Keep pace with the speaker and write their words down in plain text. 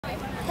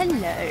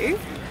Hello.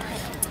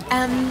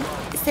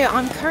 So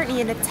I'm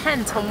currently in a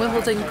tent on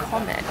Wimbledon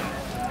Common.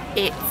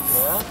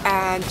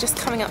 It's just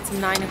coming up to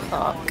 9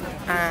 o'clock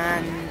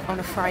and on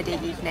a Friday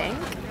evening,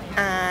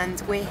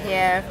 and we're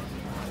here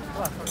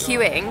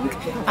queuing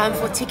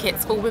for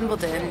tickets for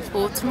Wimbledon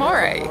for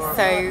tomorrow.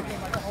 So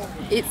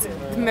it's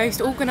the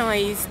most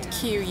organised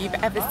queue you've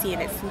ever seen.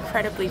 It's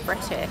incredibly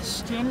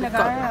British. We've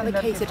got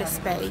allocated a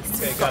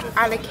space, we've got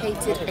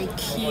allocated a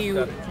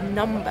queue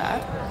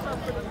number,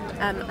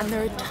 and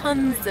there are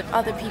tons of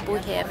other people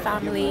here,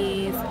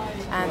 families,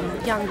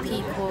 young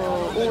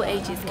people, all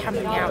ages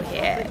camping out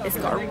here. It's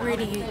got a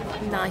really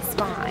nice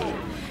vibe.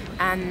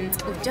 And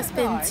we've just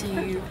been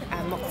to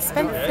Marks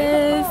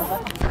Spencer's.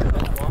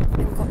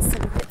 We've got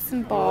some bits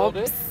and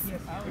bobs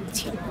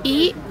to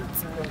eat,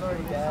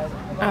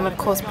 and of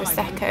course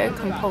Prosecco,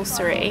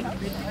 compulsory.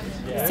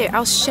 So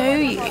I'll show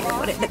you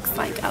what it looks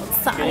like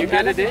outside.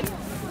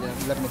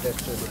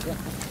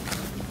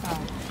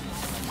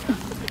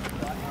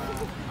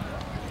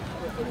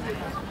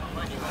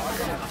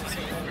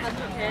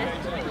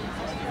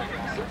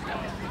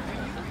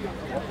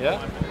 Yeah.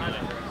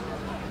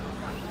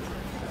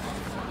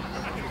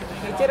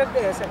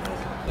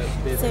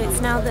 So it's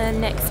now the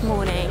next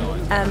morning.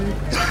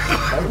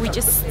 We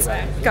just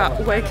got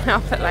woken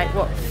up at like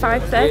what,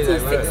 5:30,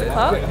 6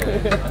 o'clock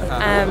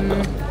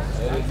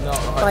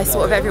by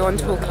sort of everyone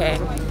talking.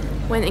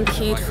 Went and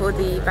queued for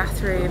the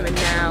bathroom, and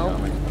now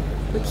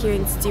we're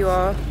queuing to do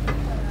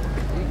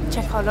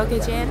check our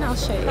luggage in. I'll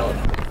show you.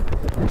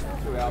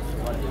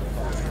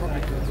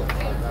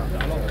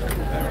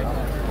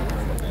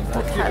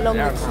 Look how long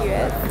the queue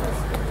is.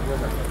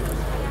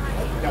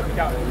 So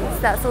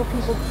that's all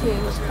people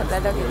queuing to put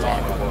their luggage in.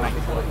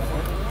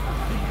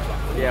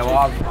 Yeah, well,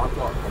 I've got...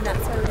 And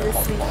that's where we were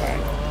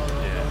sleeping.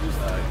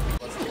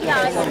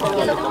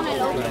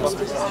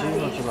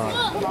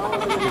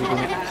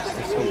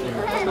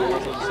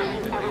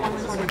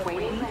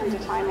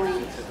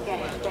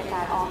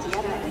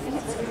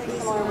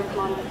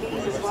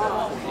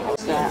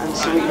 And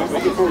Serena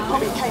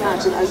probably came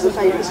out as the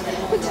favourites.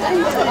 But today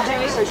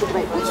the social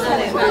debate was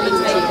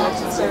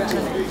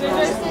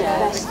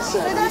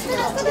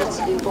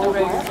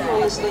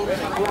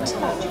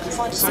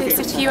So it's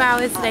a few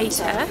hours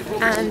later,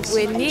 and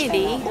we're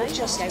nearly in. Do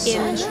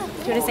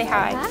you want to say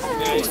hi?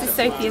 This is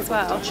Soki as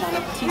well.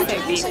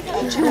 She's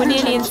Sophie. We're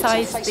nearly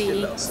inside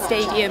the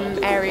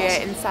stadium area,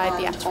 inside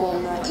the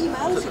actual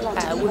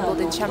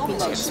Wimbledon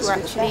Championships. We're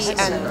actually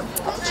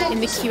in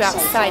the queue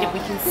outside, and we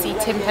can see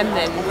Tim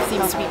Henman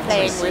seems to be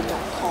playing with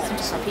some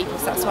different people,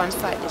 so that's why I'm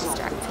slightly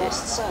distracted.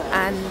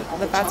 And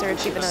the buzzer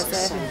have given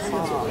us a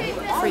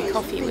free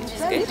coffee, which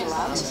is good.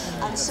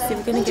 So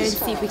we're going to go and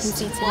see if we can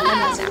see Tim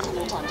Henman now.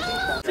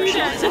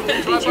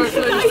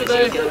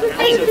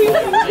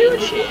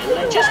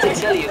 Just to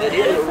tell you that in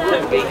the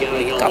rugby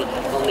going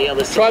on the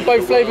other side. Try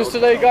both flavours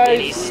today, guys.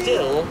 It is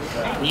still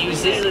New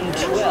Zealand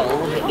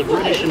 12, the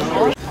British and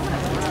Irish.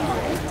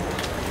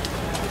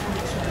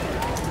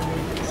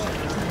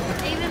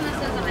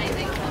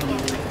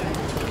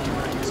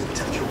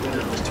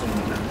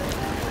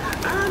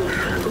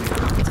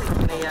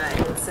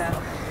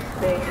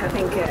 I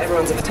think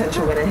everyone's a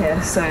potential winner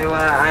here, so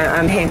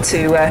I'm here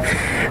to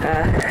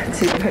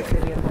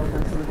hopefully be involved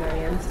until the very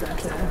end.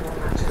 But one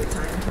match at a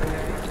time, I'm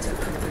very happy to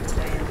come through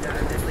today, and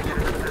definitely going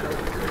to have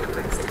a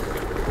battle.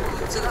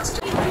 So that's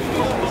just...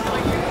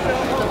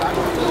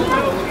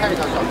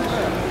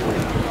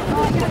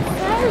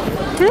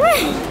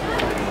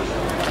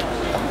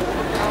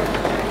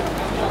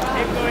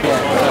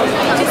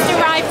 Just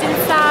arrived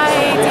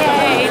inside,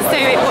 yay! So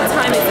what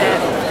time is it?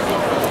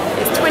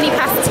 It's 20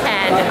 past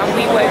 10 and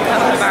we woke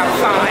up about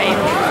 5.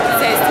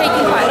 So it's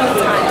taken quite a long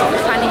time, but we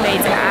finally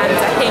made it, and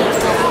I think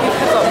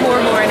we've got more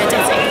and more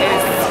energetic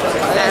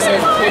as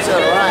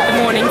the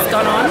morning's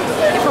gone on.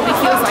 It probably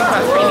feels like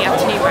about 3 in the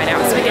afternoon right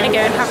now, so we're going to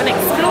go and have an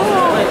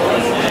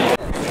explore.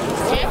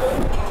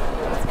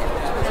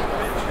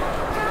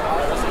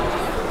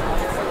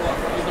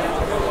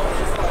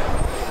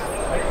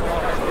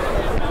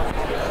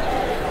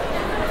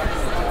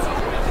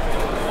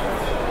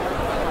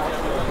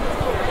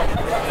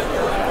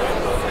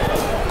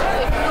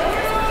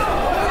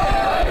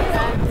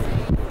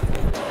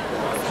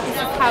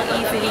 How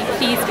easily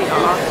pleased we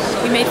are.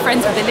 We made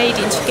friends with a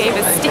lady and she gave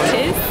us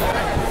stickers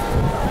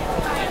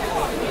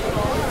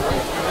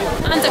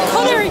and a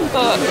colouring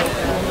book.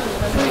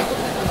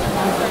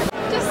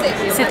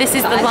 So this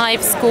is the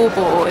live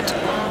scoreboard,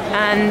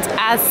 and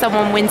as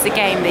someone wins a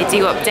game they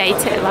do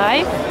update it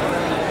live.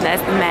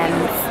 There's the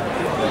men's.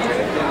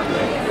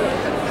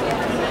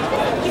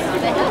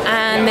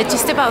 And they're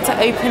just about to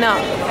open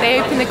up.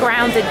 They open the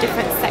ground in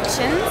different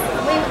sections.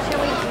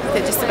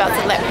 They're just about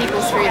to let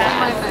people through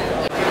there.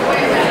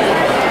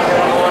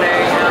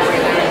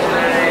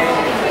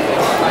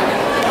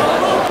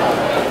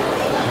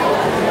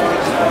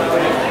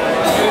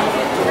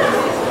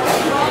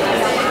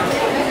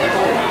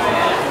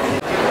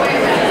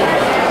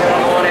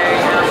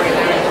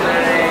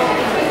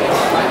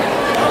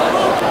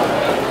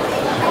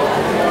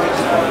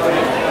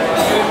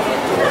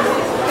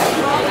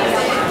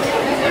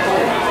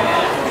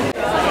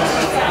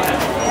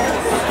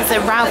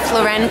 Ralph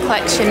Lauren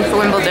collection for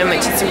Wimbledon,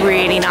 which is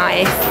really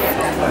nice.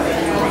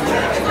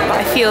 But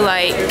I feel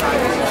like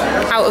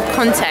out of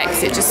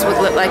context it just would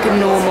look like a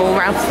normal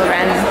Ralph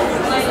Lauren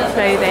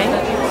clothing.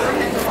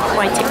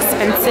 Quite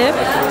expensive.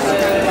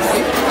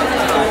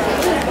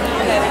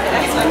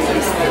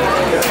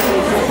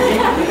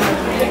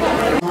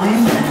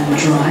 Fine and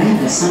dry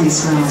with sunny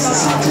spells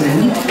this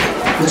afternoon.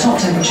 The top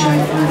temperature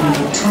will be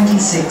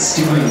 26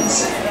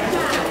 degrees.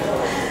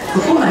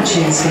 Before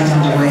matches get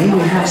underway, we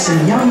have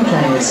some young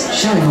players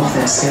showing off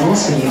their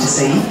skills for you to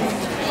see.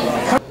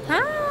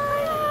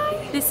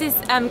 Hi! This is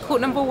court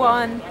number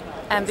 1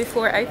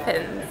 before it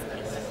opens.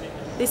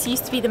 This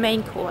used to be the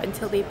main court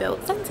until they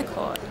built centre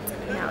court.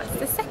 Now it's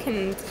the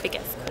second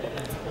biggest court.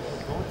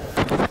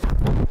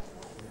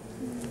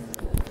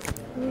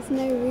 There's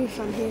no roof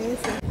on here,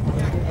 is there?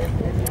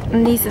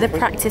 And these are the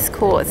practice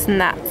courts, and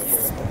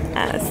that's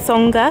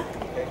Songa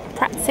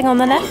practicing on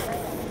the left.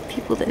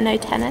 People that know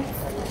tennis.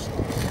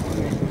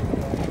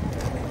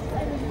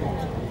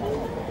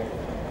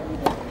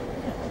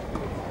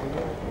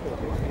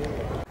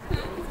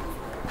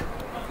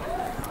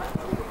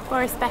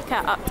 Boris Becker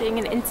up doing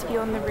an interview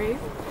on the roof.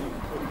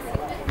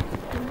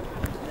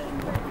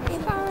 Hey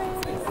Boris!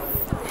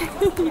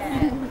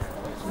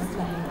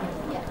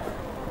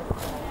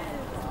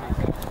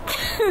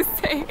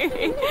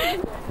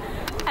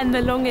 And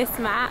the longest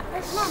match,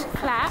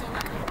 flat,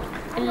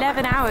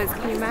 11 hours,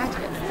 can you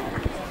imagine?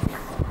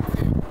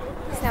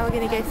 So now we're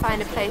going to go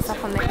find a place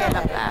up on the hill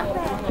up there.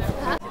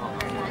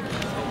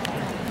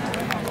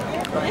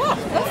 Yeah,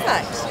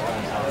 perfect.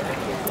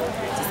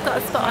 Just got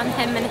a spot on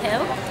Henman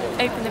Hill,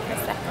 open the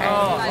Prosecco.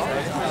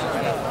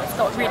 It's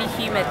got really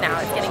humid now,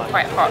 it's getting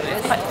quite hot. It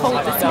was quite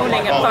cold this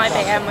morning at 5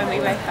 AM when we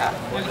woke up.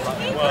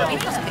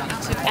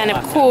 And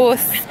of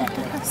course,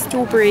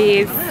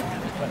 strawberries,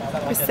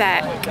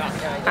 Prosecco,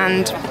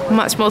 and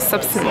much more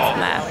substance than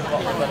that.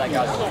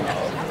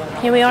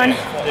 Here we are on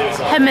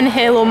Henman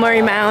Hill or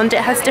Murray Mound.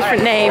 It has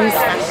different names.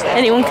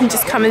 Anyone can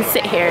just come and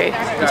sit here. You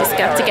just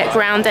have to get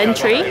ground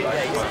entry,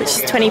 which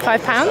is £25.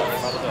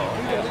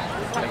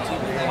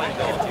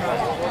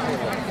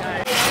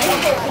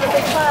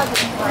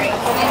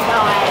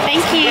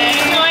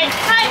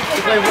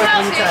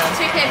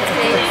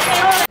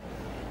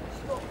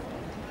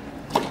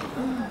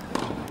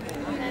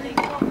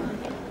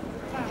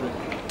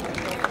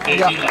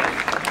 Thank you.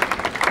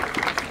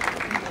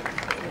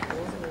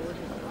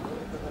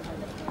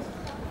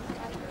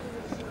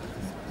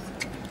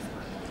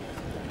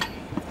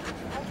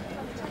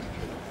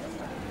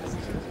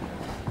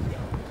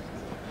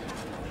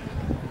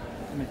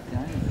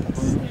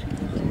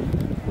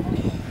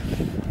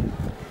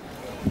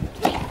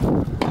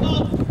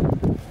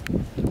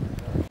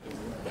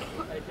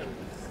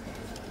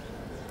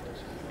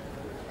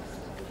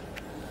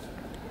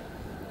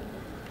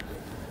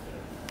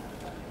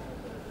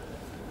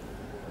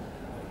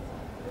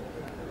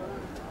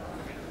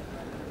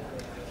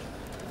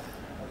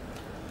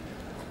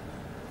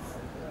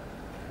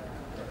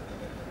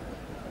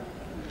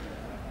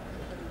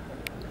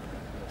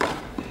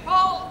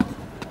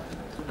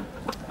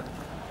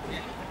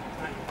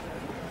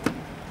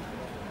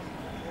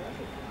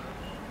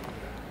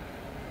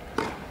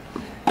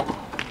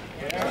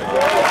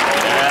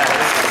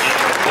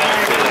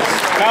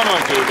 Come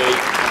on, baby.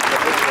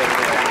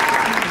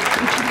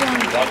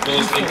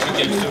 Those things you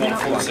get to 1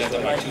 full set,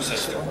 about 2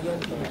 sets.